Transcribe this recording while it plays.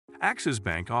Axos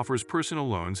Bank offers personal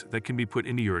loans that can be put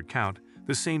into your account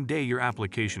the same day your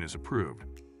application is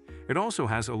approved. It also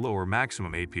has a lower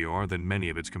maximum APR than many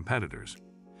of its competitors,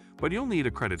 but you'll need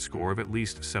a credit score of at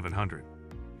least 700.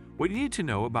 What you need to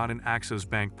know about an Axos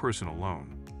Bank personal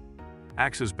loan.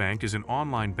 Axos Bank is an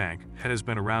online bank that has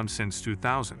been around since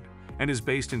 2000 and is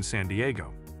based in San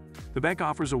Diego. The bank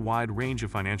offers a wide range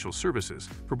of financial services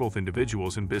for both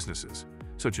individuals and businesses,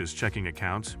 such as checking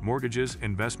accounts, mortgages,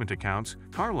 investment accounts,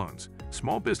 car loans,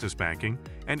 small business banking,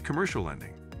 and commercial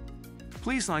lending.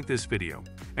 Please like this video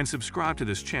and subscribe to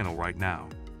this channel right now.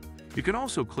 You can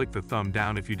also click the thumb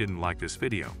down if you didn't like this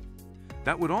video.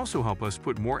 That would also help us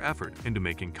put more effort into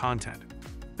making content.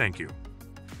 Thank you.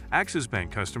 Axos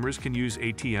Bank customers can use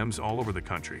ATMs all over the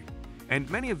country, and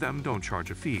many of them don't charge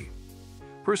a fee.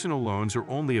 Personal loans are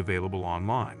only available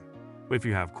online, but if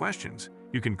you have questions,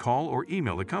 you can call or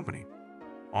email the company.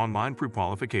 Online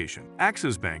pre-qualification.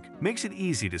 Axos Bank makes it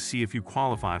easy to see if you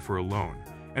qualify for a loan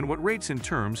and what rates and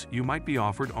terms you might be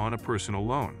offered on a personal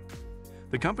loan.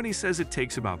 The company says it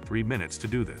takes about 3 minutes to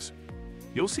do this.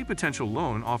 You'll see potential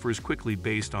loan offers quickly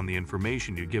based on the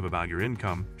information you give about your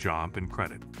income, job, and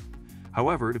credit.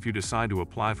 However, if you decide to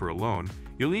apply for a loan,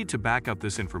 you'll need to back up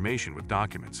this information with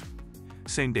documents.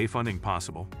 Same-day funding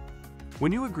possible.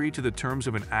 When you agree to the terms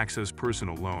of an Axos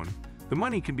personal loan, the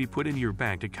money can be put into your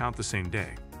bank account the same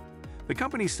day. The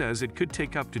company says it could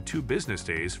take up to 2 business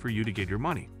days for you to get your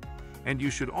money, and you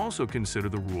should also consider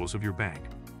the rules of your bank.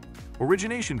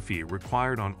 Origination fee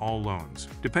required on all loans.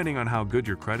 Depending on how good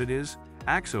your credit is,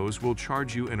 Axos will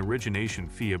charge you an origination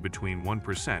fee of between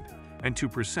 1% and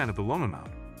 2% of the loan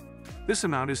amount. This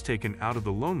amount is taken out of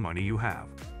the loan money you have.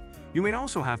 You may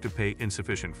also have to pay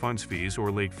insufficient funds fees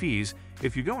or late fees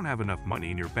if you don't have enough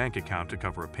money in your bank account to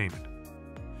cover a payment.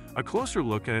 A closer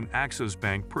look at an Axos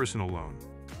Bank personal loan.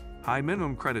 High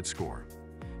minimum credit score.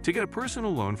 To get a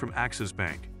personal loan from Axos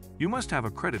Bank, you must have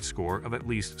a credit score of at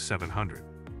least 700.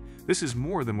 This is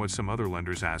more than what some other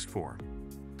lenders ask for.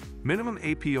 Minimum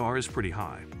APR is pretty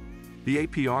high. The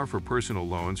APR for personal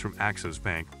loans from Axos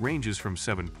Bank ranges from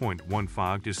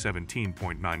 7.15 to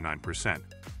 17.99%.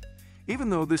 Even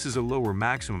though this is a lower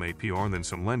maximum APR than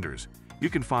some lenders, you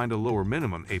can find a lower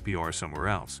minimum APR somewhere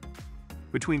else.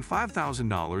 Between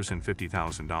 $5,000 and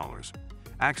 $50,000,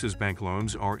 Axos Bank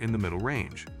loans are in the middle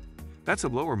range. That's a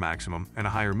lower maximum and a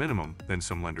higher minimum than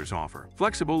some lenders offer.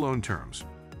 Flexible loan terms.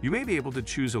 You may be able to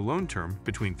choose a loan term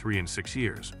between 3 and 6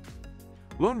 years.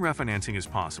 Loan refinancing is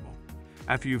possible.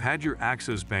 After you've had your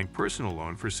Axos Bank personal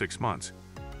loan for 6 months,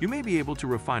 you may be able to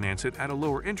refinance it at a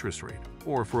lower interest rate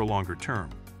or for a longer term.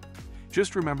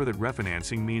 Just remember that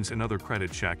refinancing means another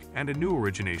credit check and a new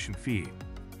origination fee.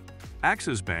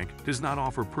 Axos Bank does not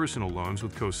offer personal loans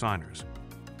with co-signers.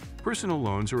 Personal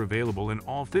loans are available in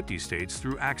all 50 states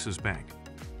through Axos Bank.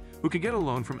 Who can get a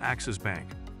loan from Axos Bank?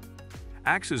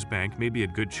 Axos Bank may be a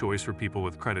good choice for people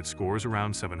with credit scores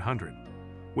around 700,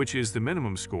 which is the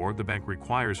minimum score the bank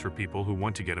requires for people who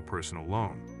want to get a personal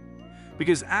loan.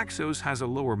 Because Axos has a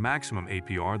lower maximum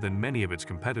APR than many of its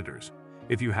competitors,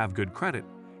 if you have good credit,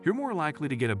 you're more likely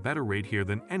to get a better rate here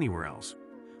than anywhere else.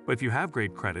 But if you have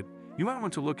great credit, you might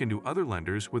want to look into other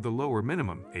lenders with a lower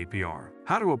minimum APR.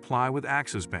 How to apply with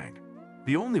Axos Bank.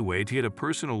 The only way to get a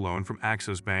personal loan from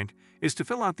Axos Bank is to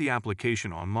fill out the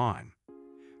application online.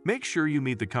 Make sure you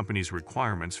meet the company's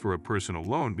requirements for a personal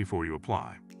loan before you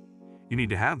apply. You need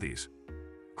to have these.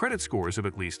 Credit scores of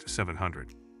at least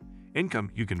 700. Income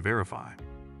you can verify.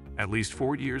 At least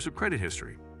 4 years of credit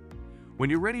history. When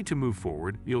you're ready to move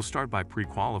forward, you'll start by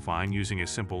pre-qualifying using a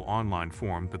simple online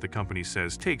form that the company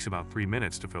says takes about 3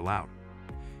 minutes to fill out.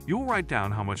 You'll write down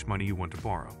how much money you want to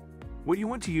borrow, what you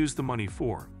want to use the money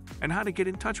for, and how to get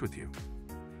in touch with you.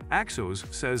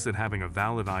 Axos says that having a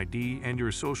valid ID and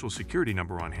your social security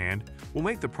number on hand will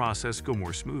make the process go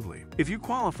more smoothly. If you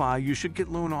qualify, you should get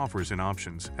loan offers and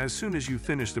options as soon as you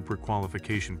finish the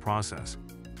pre-qualification process.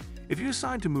 If you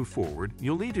decide to move forward,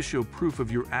 you'll need to show proof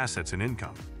of your assets and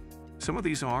income. Some of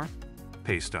these are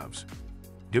pay stubs,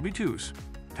 W-2s,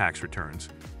 tax returns,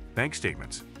 bank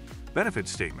statements, benefit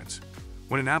statements.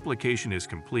 When an application is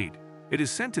complete, it is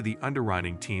sent to the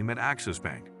underwriting team at Axos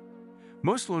Bank.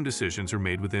 Most loan decisions are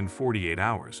made within 48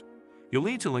 hours. You'll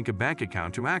need to link a bank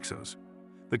account to Axos.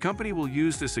 The company will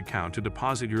use this account to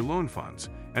deposit your loan funds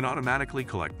and automatically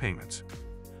collect payments.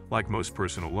 Like most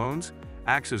personal loans,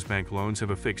 Axos Bank loans have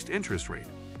a fixed interest rate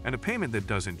and a payment that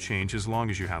doesn't change as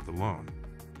long as you have the loan.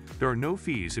 There are no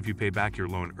fees if you pay back your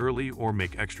loan early or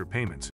make extra payments.